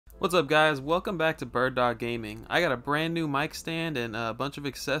What's up guys, welcome back to Bird Dog Gaming. I got a brand new mic stand and a bunch of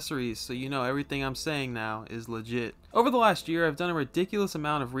accessories, so you know everything I'm saying now is legit. Over the last year I've done a ridiculous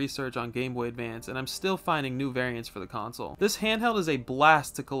amount of research on Game Boy Advance and I'm still finding new variants for the console. This handheld is a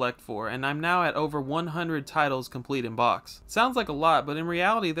blast to collect for and I'm now at over 100 titles complete in box. Sounds like a lot, but in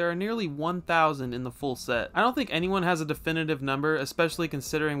reality there are nearly 1,000 in the full set. I don't think anyone has a definitive number, especially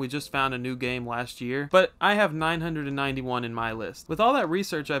considering we just found a new game last year, but I have 991 in my list. With all that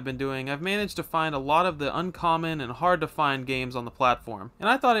research I've been doing, I've managed to find a lot of the uncommon and hard to find games on the platform, and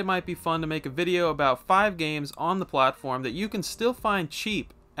I thought it might be fun to make a video about 5 games on the platform that you can still find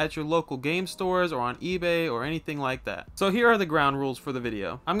cheap at your local game stores or on eBay or anything like that. So here are the ground rules for the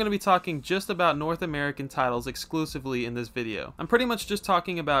video. I'm going to be talking just about North American titles exclusively in this video. I'm pretty much just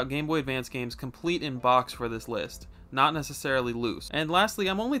talking about Game Boy Advance games complete in box for this list, not necessarily loose. And lastly,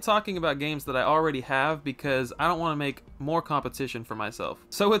 I'm only talking about games that I already have because I don't want to make more competition for myself.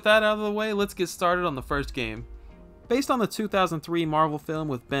 So with that out of the way, let's get started on the first game. Based on the 2003 Marvel film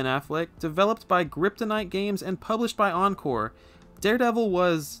with Ben Affleck, developed by Kryptonite Games and published by Encore, Daredevil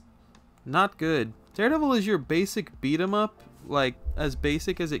was not good. Daredevil is your basic beat 'em up, like as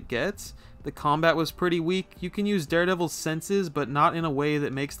basic as it gets. The combat was pretty weak. You can use Daredevil's senses, but not in a way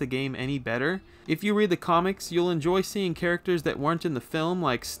that makes the game any better. If you read the comics, you'll enjoy seeing characters that weren't in the film,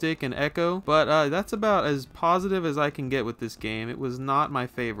 like Stick and Echo, but that's about as positive as I can get with this game. It was not my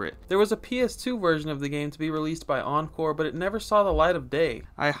favorite. There was a PS2 version of the game to be released by Encore, but it never saw the light of day.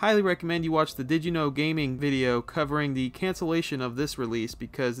 I highly recommend you watch the Did You Know Gaming video covering the cancellation of this release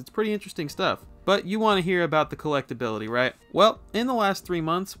because it's pretty interesting stuff. But you want to hear about the collectability, right? Well, in the last 3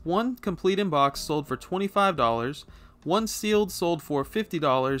 months, one complete in box sold for $25, one sealed sold for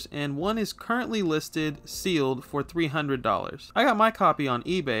 $50, and one is currently listed sealed for $300. I got my copy on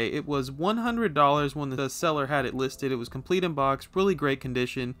eBay. It was $100 when the seller had it listed. It was complete in box, really great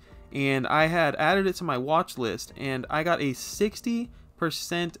condition, and I had added it to my watch list, and I got a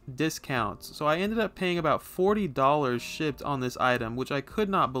 60% discount. So I ended up paying about $40 shipped on this item, which I could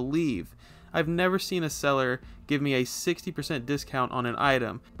not believe. I've never seen a seller give me a 60% discount on an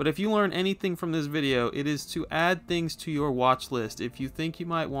item, but if you learn anything from this video, it is to add things to your watch list if you think you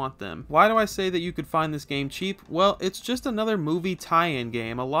might want them. Why do I say that you could find this game cheap? Well, it's just another movie tie-in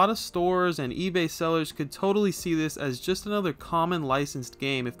game. A lot of stores and eBay sellers could totally see this as just another common licensed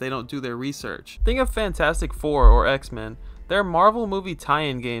game if they don't do their research. Think of Fantastic Four or X-Men. They're Marvel movie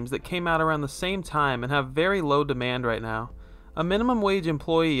tie-in games that came out around the same time and have very low demand right now. A minimum wage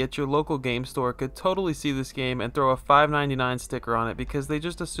employee at your local game store could totally see this game and throw a $5.99 sticker on it because they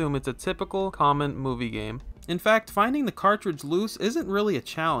just assume it's a typical, common movie game. In fact, finding the cartridge loose isn't really a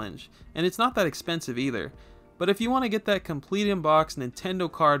challenge, and it's not that expensive either. But if you want to get that complete in-box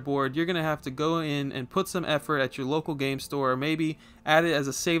Nintendo cardboard, you're going to have to go in and put some effort at your local game store, or maybe add it as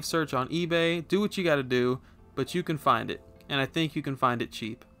a save search on eBay. Do what you got to do, but you can find it, and I think you can find it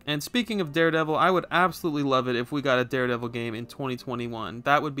cheap. And speaking of Daredevil, I would absolutely love it if we got a Daredevil game in 2021.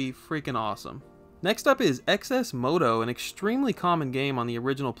 That would be freaking awesome. Next up is XS Moto, an extremely common game on the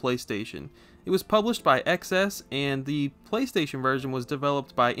original PlayStation. It was published by XS, and the PlayStation version was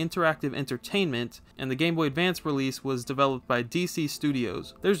developed by Interactive Entertainment, and the Game Boy Advance release was developed by DC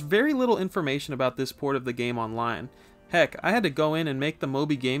Studios. There's very little information about this port of the game online. Heck, I had to go in and make the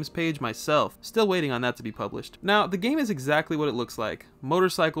Moby Games page myself, still waiting on that to be published. Now, the game is exactly what it looks like,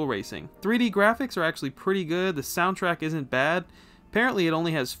 motorcycle racing. 3D graphics are actually pretty good, the soundtrack isn't bad. Apparently it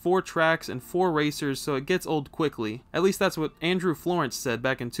only has 4 tracks and 4 racers, so it gets old quickly. At least that's what Andrew Florence said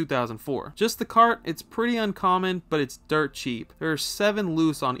back in 2004. Just the cart, it's pretty uncommon, but it's dirt cheap. There are 7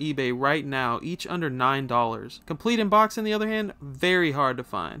 loose on eBay right now, each under $9. Complete in box, on the other hand, very hard to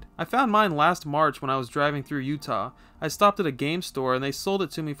find. I found mine last March when I was driving through Utah. I stopped at a game store and they sold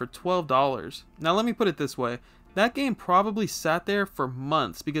it to me for $12. Now let me put it this way, that game probably sat there for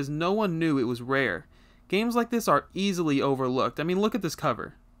months because no one knew it was rare. Games like this are easily overlooked. I mean, look at this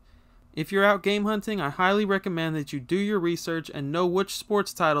cover. If you're out game hunting, I highly recommend that you do your research and know which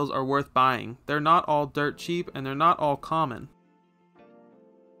sports titles are worth buying. They're not all dirt cheap and they're not all common.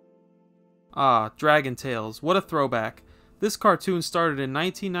 Ah, Dragon Tales, what a throwback. This cartoon started in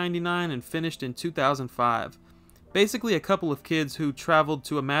 1999 and finished in 2005. Basically a couple of kids who traveled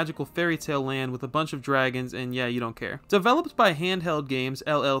to a magical fairy tale land with a bunch of dragons, and yeah, you don't care. Developed by Handheld Games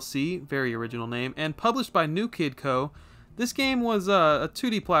LLC, very original name, and published by New Kid Co. This game was a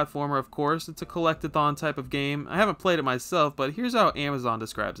 2D platformer, of course. It's a collectathon type of game. I haven't played it myself, but here's how Amazon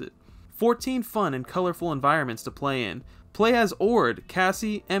describes it. 14 fun and colorful environments to play in. Play as Ord,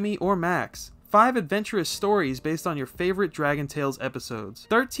 Cassie, Emmy, or Max. 5 adventurous stories based on your favorite Dragon Tales episodes.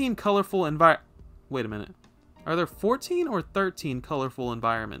 13 colorful Wait a minute. Are there 14 or 13 colorful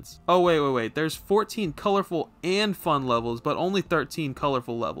environments? Oh, wait. There's 14 colorful and fun levels, but only 13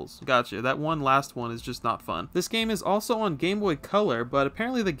 colorful levels. Gotcha. That one last one is just not fun. This game is also on Game Boy Color, but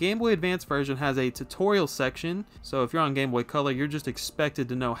apparently the Game Boy Advance version has a tutorial section. So if you're on Game Boy Color, you're just expected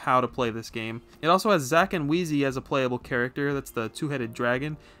to know how to play this game. It also has Zack and Wheezy as a playable character. That's the two-headed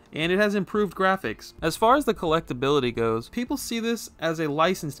dragon. And it has improved graphics. As far as the collectability goes, people see this as a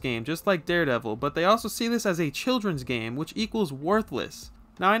licensed game, just like Daredevil, but they also see this as a children's game, which equals worthless.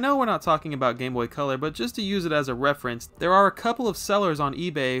 Now I know we're not talking about Game Boy Color, but just to use it as a reference, there are a couple of sellers on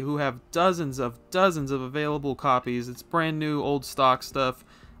eBay who have dozens of available copies. It's brand new, old stock stuff.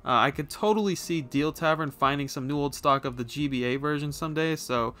 I could totally see Deal Tavern finding some new old stock of the GBA version someday,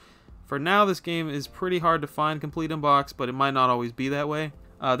 so for now this game is pretty hard to find complete in box, but it might not always be that way.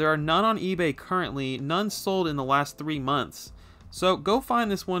 There are none on eBay currently, none sold in the last 3 months. So go find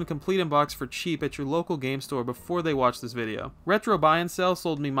this one complete in box for cheap at your local game store before they watch this video. Retro Buy and Sell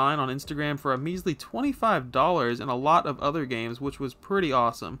sold me mine on Instagram for a measly $25 and a lot of other games, which was pretty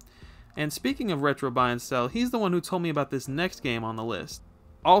awesome. And speaking of Retro Buy and Sell, he's the one who told me about this next game on the list.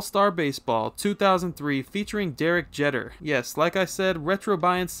 All-Star Baseball 2003 featuring Derek Jeter. Yes, like I said, Retro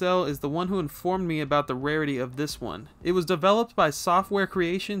Buy and Sell is the one who informed me about the rarity of this one. It was developed by Software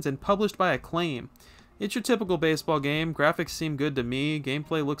Creations and published by Acclaim. It's your typical baseball game, graphics seem good to me,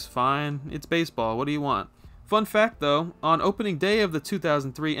 gameplay looks fine, it's baseball, what do you want? Fun fact though, on opening day of the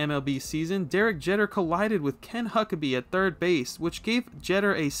 2003 MLB season, Derek Jeter collided with Ken Huckabee at third base, which gave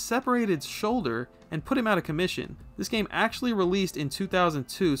Jeter a separated shoulder and put him out of commission. This game actually released in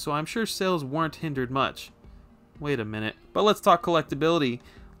 2002, so I'm sure sales weren't hindered much. Wait a minute. But let's talk collectability.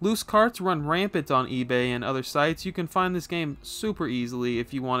 Loose carts run rampant on eBay and other sites. You can find this game super easily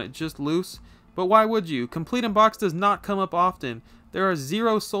if you want it just loose. But why would you? Complete in box does not come up often. There are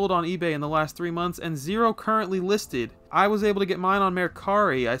 0 sold on eBay in the last 3 months and 0 currently listed. I was able to get mine on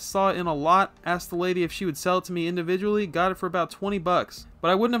Mercari. I saw it in a lot, asked the lady if she would sell it to me individually, got it for about 20 bucks. But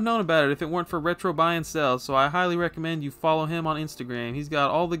I wouldn't have known about it if it weren't for Retro Buy and Sell, so I highly recommend you follow him on Instagram. He's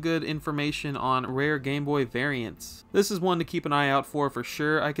got all the good information on rare Game Boy variants. This is one to keep an eye out for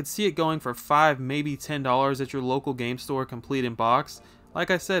sure. I could see it going for $5, maybe $10 at your local game store complete in box. Like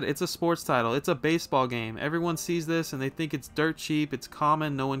I said, it's a sports title, it's a baseball game. Everyone sees this and they think it's dirt cheap, it's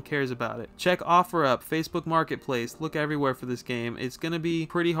common, no one cares about it. Check OfferUp, Facebook Marketplace, look everywhere for this game. It's going to be a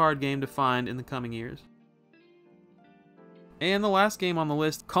pretty hard game to find in the coming years. And the last game on the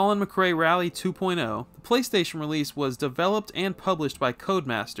list, Colin McRae Rally 2.0. The PlayStation release was developed and published by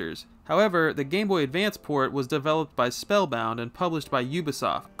Codemasters. However, the Game Boy Advance port was developed by Spellbound and published by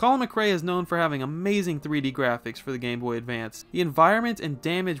Ubisoft. Colin McRae is known for having amazing 3D graphics for the Game Boy Advance. The environment and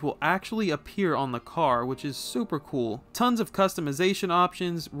damage will actually appear on the car, which is super cool. Tons of customization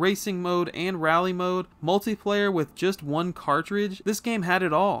options, racing mode and rally mode, multiplayer with just one cartridge. This game had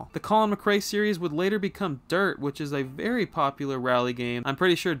it all. The Colin McRae series would later become Dirt, which is a very popular rally game. I'm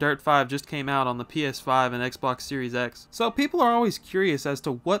pretty sure Dirt 5 just came out on the PS5 and Xbox Series X. So people are always curious as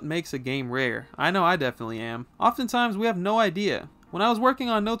to what makes a game rare. I know I definitely am. Oftentimes we have no idea. When I was working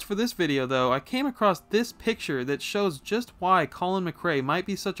on notes for this video though, I came across this picture that shows just why Colin McRae might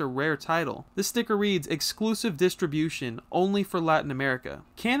be such a rare title. This sticker reads, "Exclusive distribution, only for Latin America."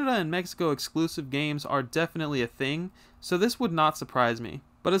 Canada and Mexico exclusive games are definitely a thing, so this would not surprise me.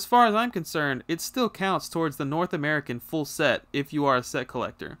 But as far as I'm concerned, it still counts towards the North American full set if you are a set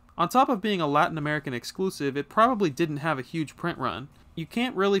collector. On top of being a Latin American exclusive, it probably didn't have a huge print run. You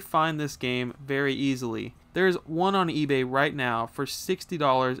can't really find this game very easily. There's one on eBay right now for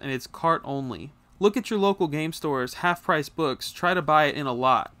 $60 and it's cart only. Look at your local game stores, half-price books, try to buy it in a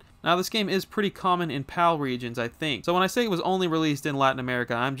lot. Now this game is pretty common in PAL regions, I think. So when I say it was only released in Latin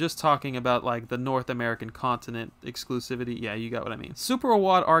America, I'm just talking about like the North American continent exclusivity. Yeah, you got what I mean. Super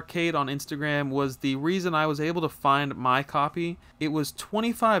Awad Arcade on Instagram was the reason I was able to find my copy. It was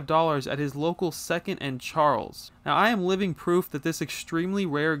 $25 at his local 2nd and Charles. Now I am living proof that this extremely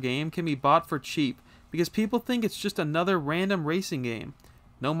rare game can be bought for cheap because people think it's just another random racing game.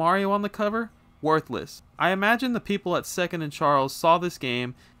 No Mario on the cover? Worthless. I imagine the people at 2nd and Charles saw this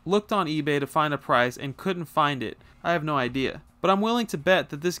game, looked on eBay to find a price, and couldn't find it. I have no idea. But I'm willing to bet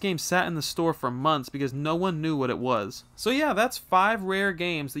that this game sat in the store for months because no one knew what it was. So yeah, that's 5 rare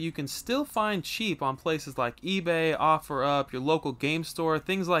games that you can still find cheap on places like eBay, OfferUp, your local game store,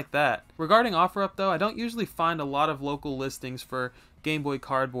 things like that. Regarding OfferUp though, I don't usually find a lot of local listings for Game Boy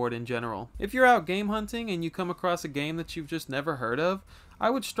Cardboard in general. If you're out game hunting and you come across a game that you've just never heard of, I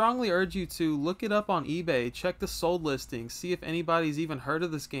would strongly urge you to look it up on eBay, check the sold listings, see if anybody's even heard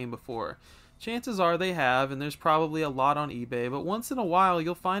of this game before. Chances are they have, and there's probably a lot on eBay, but once in a while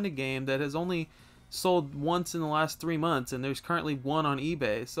you'll find a game that has only sold once in the last 3 months, and there's currently one on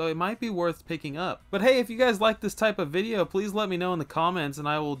eBay, so it might be worth picking up. But hey, if you guys like this type of video, please let me know in the comments and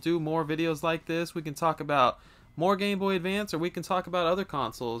I will do more videos like this. We can talk about more Game Boy Advance, or we can talk about other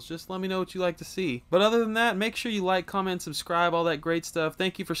consoles. Just let me know what you like to see. But other than that, make sure you like, comment, subscribe, all that great stuff.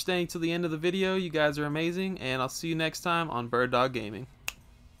 Thank you for staying to the end of the video. You guys are amazing, and I'll see you next time on Bird Dog Gaming.